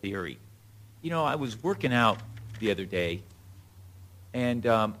forward a theory. You know, I was working out the other day, and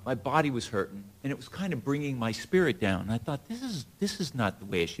my body was hurting, and it was kind of bringing my spirit down. And I thought, this is not the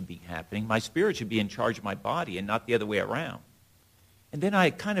way it should be happening. My spirit should be in charge of my body and not the other way around. And then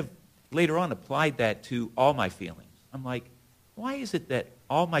I kind of later on applied that to all my feelings. I'm like, why is it that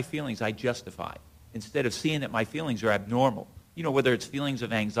all my feelings I justify instead of seeing that my feelings are abnormal? You know, whether it's feelings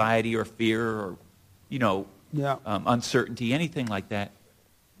of anxiety or fear or, you know, uncertainty, anything like that.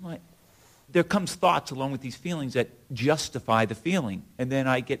 Like, there comes thoughts along with these feelings that justify the feeling, and then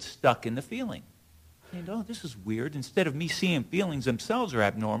I get stuck in the feeling. And, oh, this is weird. Instead of me seeing feelings themselves are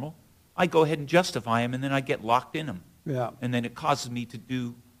abnormal, I go ahead and justify them, and then I get locked in them. Yeah. And then it causes me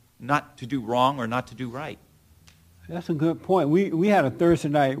to not to do wrong or not to do right. That's a good point. We had a Thursday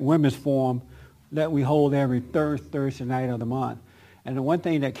night women's forum that we hold every third Thursday night of the month. And the one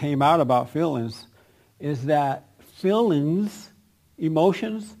thing that came out about feelings is that feelings,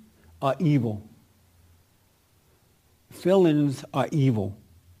 emotions, are evil. Feelings are evil.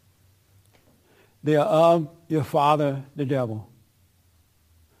 They are of your father, the devil.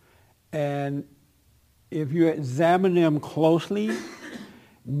 And if you examine them closely,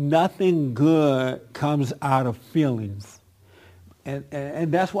 nothing good comes out of feelings.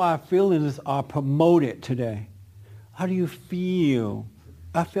 And that's why feelings are promoted today. How do you feel?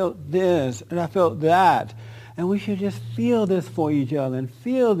 I felt this and I felt that. And we should just feel this for each other and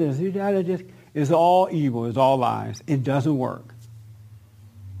feel this. You gotta just, it's all evil, it's all lies. It doesn't work.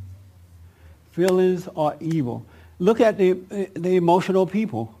 Feelings are evil. Look at the emotional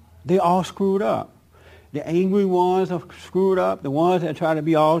people. They all screwed up. The angry ones are screwed up. The ones that try to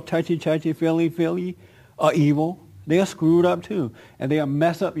be all touchy, feely are evil. They are screwed up too. And they'll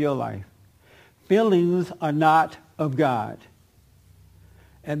mess up your life. Feelings are not of God.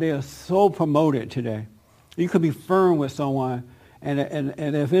 And they are so promoted today. You could be firm with someone, and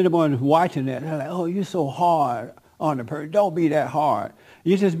if anyone's watching it, they're like, oh, you're so hard on the person. Don't be that hard.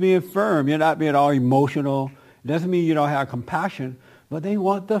 You're just being firm. You're not being all emotional. Doesn't mean you don't have compassion, but they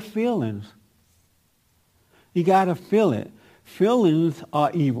want the feelings. You got to feel it. Feelings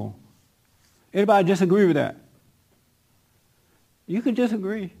are evil. Anybody disagree with that? You can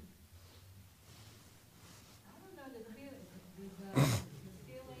disagree.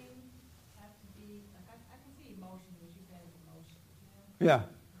 Yeah.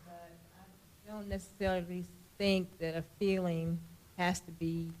 But I don't necessarily think that a feeling has to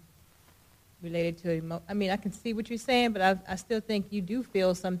be related to I mean, I can see what you're saying, but I still think you do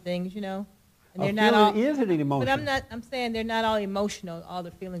feel some things, you know. And they're not all. Is an emotion? But I'm saying they're not all emotional. All the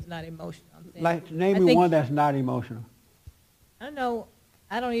feelings are not emotional. I'm saying, like, name me one that's not emotional. I don't know.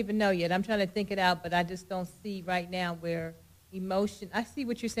 I don't even know yet. I'm trying to think it out, but I just don't see right now where emotion. I see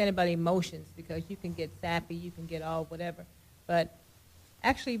what you're saying about emotions, because you can get sappy, you can get all whatever, but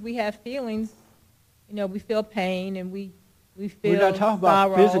actually, we have feelings. You know, we feel pain, and we feel We're not talking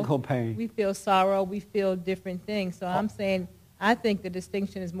sorrow. about physical pain. We feel sorrow. We feel different things. So I'm saying, I think the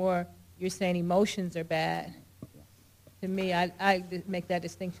distinction is more, you're saying emotions are bad. To me, I make that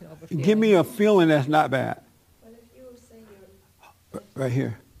distinction over feelings. Give me a feeling that's not bad. Right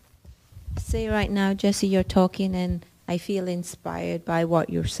here. Say right now, Jesse, you're talking, and I feel inspired by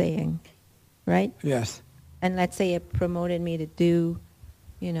what you're saying, right? Yes. And let's say it promoted me to do,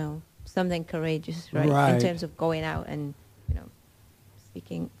 you know, something courageous, right? In terms of going out and, you know,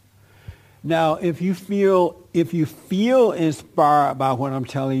 speaking. Now, if you feel inspired by what I'm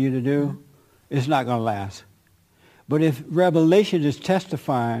telling you to do, it's not going to last. But if revelation is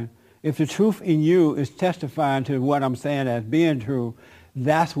testifying, if the truth in you is testifying to what I'm saying as being true,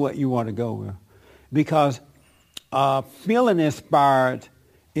 that's what you want to go with. Because feeling inspired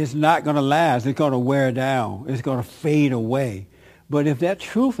is not going to last. It's going to wear down. It's going to fade away. But if that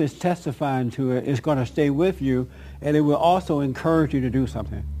truth is testifying to it, it's going to stay with you, and it will also encourage you to do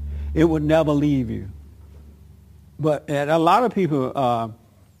something. It will never leave you. But and a lot of people,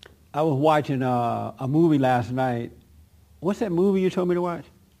 I was watching a movie last night. What's that movie you told me to watch?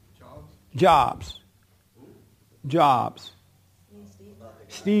 Jobs.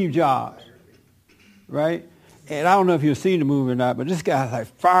 Steve Jobs. Right? And I don't know if you've seen the movie or not, but this guy's like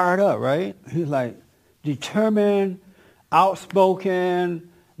fired up, right? He's like determined, outspoken,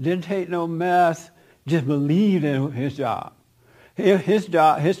 didn't take no mess, just believed in his job. His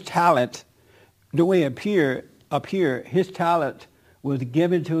talent, the way it appeared, his talent was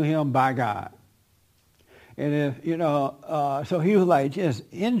given to him by God. And if, you know, so he was like just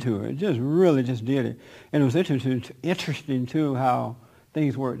into it, just really just did it. And it was interesting too how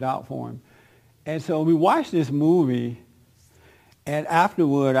things worked out for him. And so we watched this movie, and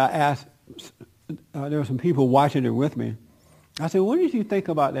afterward I asked there were some people watching it with me. I said, what did you think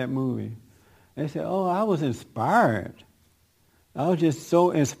about that movie? They said, oh, I was inspired. I was just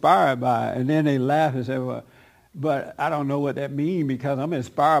so inspired by it. And then they laughed and said, well, but I don't know what that means because I'm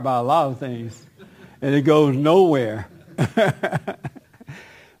inspired by a lot of things. And it goes nowhere.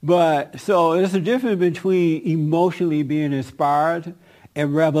 But so there's a difference between emotionally being inspired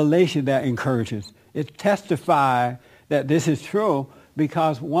and revelation that encourages. It testifies that this is true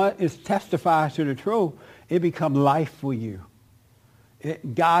because once it testifies to the truth, it becomes life for you.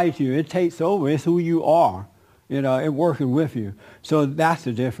 It guides you. It takes over. It's who you are. You know, it's working with you. So that's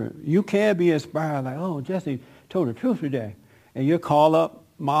the difference. You can be inspired like, oh, Jesse told the truth today. And you call up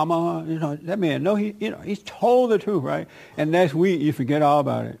mama, you know, that man, no, he's told the truth, right? And next week you forget all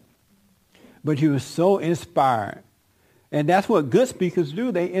about it. But you were so inspired. And that's what good speakers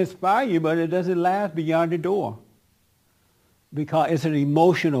do. They inspire you, but it doesn't last beyond the door. Because it's an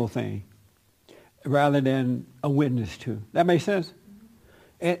emotional thing rather than a witness to. That makes sense?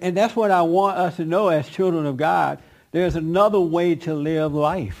 And that's what I want us to know as children of God. There's another way to live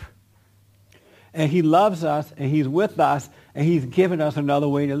life. And he loves us, and he's with us, and he's given us another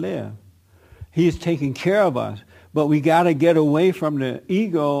way to live. He's taking care of us. But we got to get away from the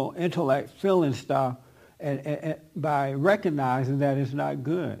ego, intellect, feeling stuff and by recognizing that it's not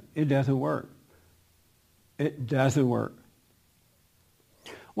good. It doesn't work. It doesn't work.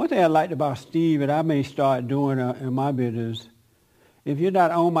 One thing I liked about Steve, and I may start doing in my business, if you're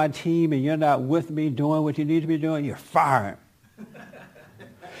not on my team and you're not with me doing what you need to be doing, you're fired.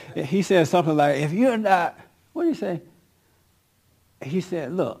 He said something like, if you're not, what did he say? He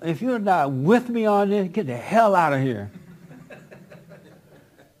said, look, if you're not with me on this, get the hell out of here.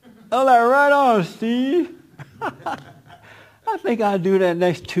 I'm like, right on, Steve. I think I'll do that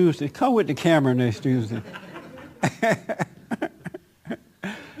next Tuesday. Come with the camera next Tuesday.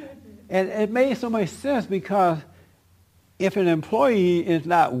 And it made so much sense because if an employee is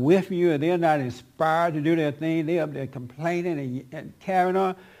not with you and they're not inspired to do their thing, they're up there complaining and carrying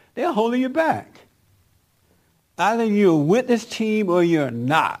on, they're holding you back. Either you're with this team or you're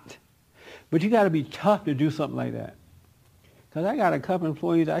not. But you got to be tough to do something like that. Because I got a couple of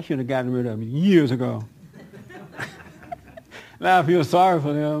employees I should have gotten rid of them years ago. Now I feel sorry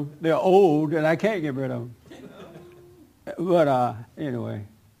for them. They're old and I can't get rid of them. But anyway,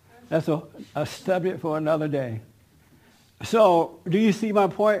 that's a subject for another day. So do you see my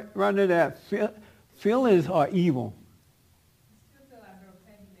point, Rhonda, that feelings are evil?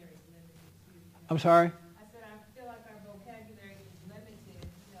 I'm sorry?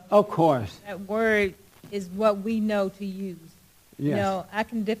 Of course. That word is what we know to use. Yes. You know, I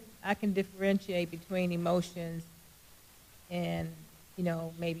can differentiate between emotions and, you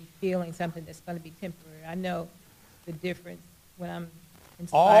know, maybe feeling something that's going to be temporary. I know the difference when I'm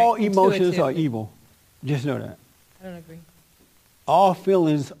inspired. All emotions are evil. Just know that. I don't agree. All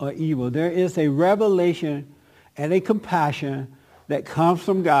feelings are evil. There is a revelation and a compassion that comes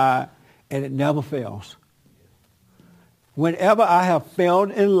from God, and it never fails. Whenever I have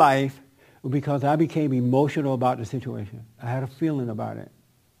failed in life, because I became emotional about the situation. I had a feeling about it.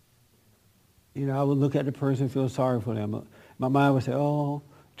 You know, I would look at the person and feel sorry for them. My mind would say, oh,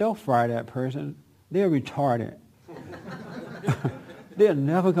 don't fry that person. They're retarded. They're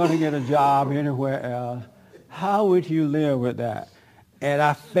never going to get a job anywhere else. How would you live with that? And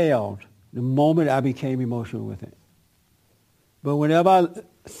I failed the moment I became emotional with it. But whenever I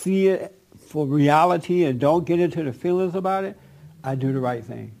see it for reality and don't get into the feelings about it, I do the right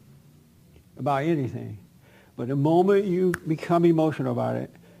thing about anything. But the moment you become emotional about it,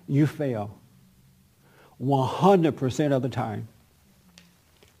 you fail 100% of the time.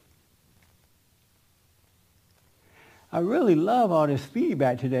 I really love all this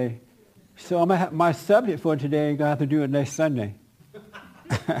feedback today. So I'm gonna have, my subject for today, I'm going to have to do it next Sunday.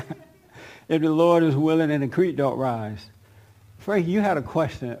 If the Lord is willing and the creek don't rise. Frank, you had a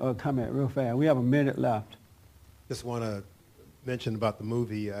question or comment real fast. We have a minute left. Just want to mention about the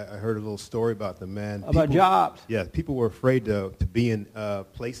movie. I heard a little story about the man. About jobs? Yeah, people were afraid to be in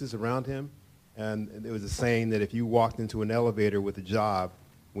places around him. And there was a saying that if you walked into an elevator with a job,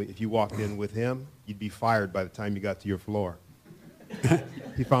 if you walked in with him, you'd be fired by the time you got to your floor.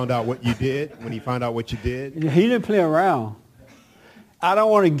 He found out what you did. When he found out what you did. He didn't play around. I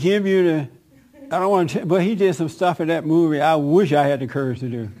don't want to give you the, I don't want to, but he did some stuff in that movie I wish I had the courage to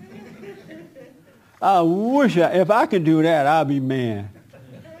do. I wish if I could do that, I'd be man.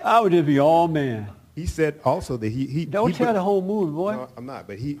 I would just be all man. He said also that he don't tell the whole movie, boy. No, I'm not.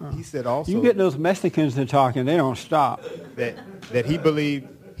 But he said also. You get those Mexicans to talking, they don't stop. That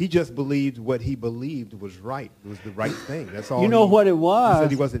he He just believed what he believed was right. It was the right thing. That's all. You know what it was? He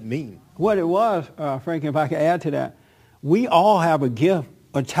said he wasn't mean. What it was, Frank, if I could add to that, we all have a gift,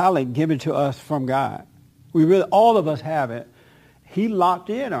 a talent given to us from God. We really, all of us have it. He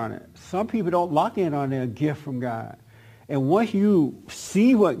locked in on it. Some people don't lock in on their gift from God. And once you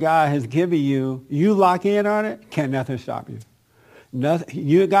see what God has given you, you lock in on it, can nothing stop you. Nothing,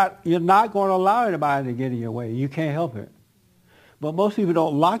 you're not going to allow anybody to get in your way. You can't help it. But most people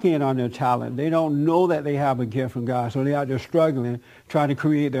don't lock in on their talent. They don't know that they have a gift from God, so they're out there struggling, trying to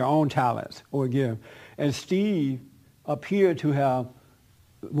create their own talents or gift. And Steve appeared to have,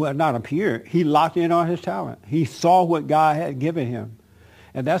 well, not appeared, he locked in on his talent. He saw what God had given him.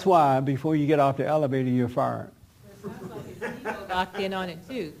 And that's why before you get off the elevator, you're fired. It sounds like his ego locked in on it,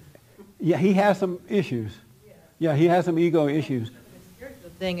 too. Yeah, he has some issues. Yeah, he has some ego issues. The spiritual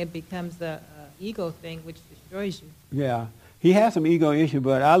thing, it becomes the ego thing, which destroys you. Yeah. He has some ego issue,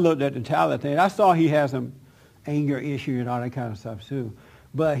 but I looked at the talent thing. I saw he has some anger issue and all that kind of stuff too.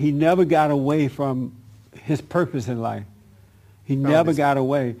 But he never got away from his purpose in life. He never got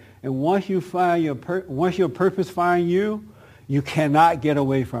away. And once you find once your purpose finds you, you cannot get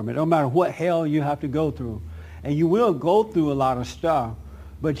away from it. No matter what hell you have to go through. And you will go through a lot of stuff,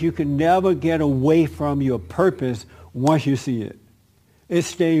 but you can never get away from your purpose once you see it. It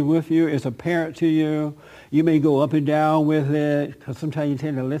stays with you. It's apparent to you. You may go up and down with it because sometimes you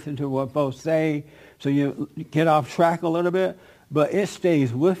tend to listen to what folks say, so you get off track a little bit. But it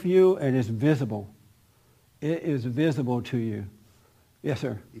stays with you and it's visible. It is visible to you. Yes,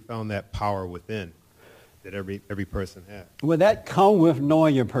 sir. He found that power within that every person has. Well, that comes with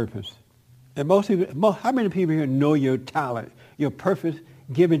knowing your purpose. And most people, how many people here know your talent, your purpose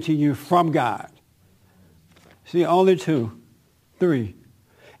given to you from God? See, only 2, 3.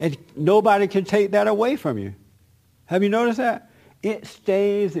 And nobody can take that away from you. Have you noticed that? It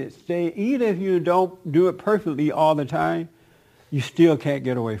stays. Even if you don't do it perfectly all the time, you still can't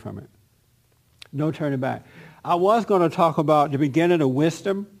get away from it. No turning back. I was going to talk about the beginning of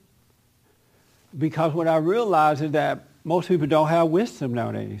wisdom, because what I realized is that most people don't have wisdom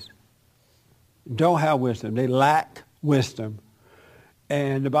nowadays. Don't have wisdom. They lack wisdom.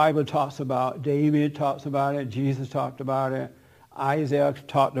 And the Bible talks about, David talks about it, Jesus talked about it, Isaiah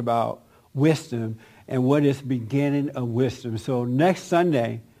talked about wisdom and what is the beginning of wisdom. So next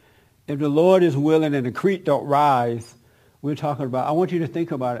Sunday, if the Lord is willing and the creek don't rise, we're talking about, I want you to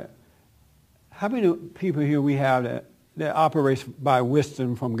think about it. How many people here we have that operates by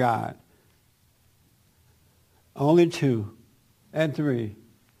wisdom from God? Only 2 and 3.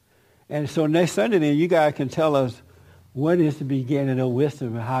 And so next Sunday then, you guys can tell us what is the beginning of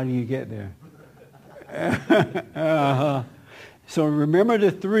wisdom and how do you get there? Uh-huh. So remember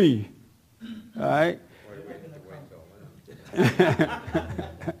the 3, all right?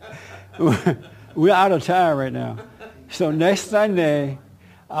 We're out of time right now. So next Sunday,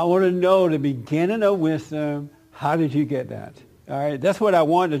 I want to know the beginning of wisdom. How did you get that? All right, that's what I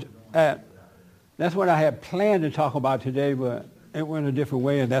wanted. That's what I had planned to talk about today, but it went a different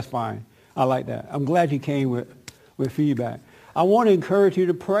way, and that's fine. I like that. I'm glad you came with feedback. I want to encourage you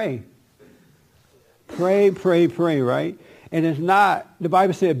to pray. Pray, right? And it's not, the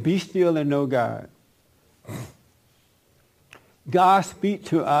Bible said, be still and know God. God speaks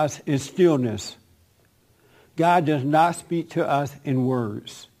to us in stillness. God does not speak to us in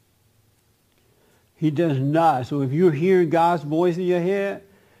words. He does not. So if you're hearing God's voice in your head,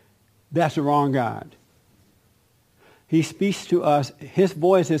 that's the wrong God. He speaks to us. His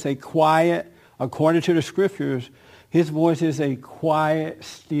voice is a quiet, according to the scriptures, his voice is a quiet,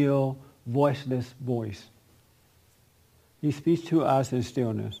 still, voiceless voice. He speaks to us in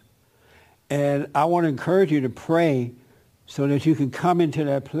stillness. And I want to encourage you to pray so that you can come into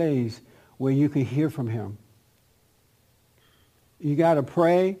that place where you can hear from him. You got to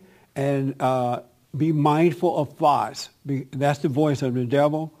pray and be mindful of thoughts. That's the voice of the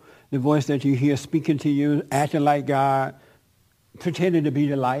devil, the voice that you hear speaking to you, acting like God, pretending to be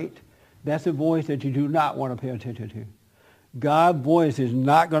the light. That's a voice that you do not want to pay attention to. God's voice is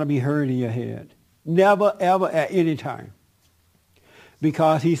not going to be heard in your head. Never, ever, at any time.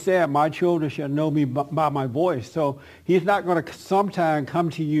 Because he said, my children shall know me by my voice. So he's not going to sometime come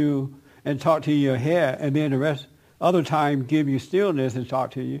to you and talk to your head and then the rest other time give you stillness and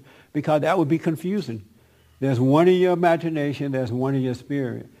talk to you, because that would be confusing. There's one in your imagination, there's one in your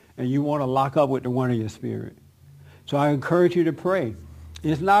spirit, and you want to lock up with the one in your spirit. So I encourage you to pray.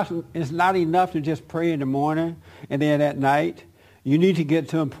 It's not enough to just pray in the morning and then at night. You need to get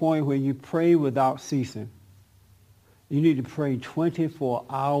to a point where you pray without ceasing. You need to pray 24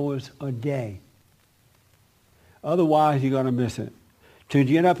 hours a day. Otherwise, you're going to miss it. To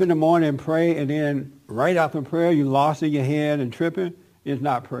get up in the morning and pray, and then right after prayer you lost in your head and tripping, is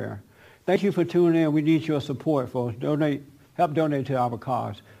not prayer. Thank you for tuning in. We need your support, folks. Help donate to our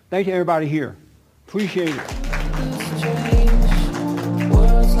cause. Thank you, everybody here. Appreciate it.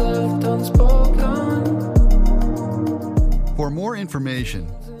 For more information,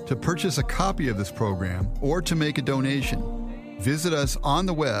 to purchase a copy of this program, or to make a donation, visit us on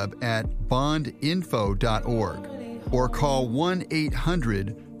the web at bondinfo.org or call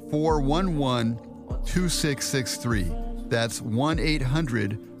 1-800-411-2663. That's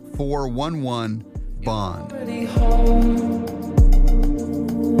 1-800-411-BOND.